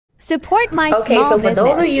Support my okay, small so for business.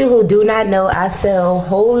 those of you who do not know, I sell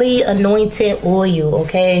holy anointing oil,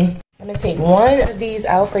 okay? I'm gonna take one of these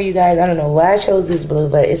out for you guys. I don't know why I chose this blue,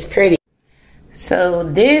 but it's pretty. So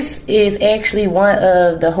this is actually one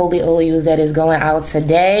of the holy oils that is going out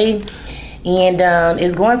today. And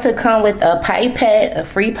it's going to come with a pipette, a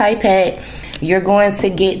free pipette. You're going to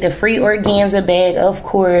get the free organza bag, of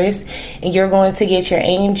course. And you're going to get your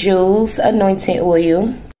Angel's anointing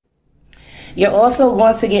oil. You're also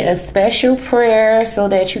going to get a special prayer so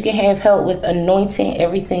that you can have help with anointing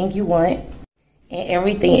everything you want. And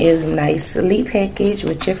everything is nicely packaged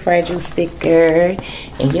with your fragile sticker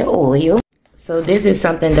and your oil. So this is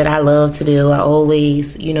something that I love to do. I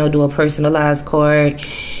always, you know, do a personalized card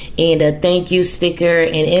and a thank you sticker.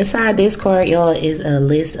 And inside this card, y'all, is a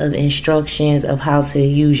list of instructions of how to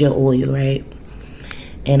use your oil, right?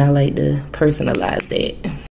 And I like to personalize that.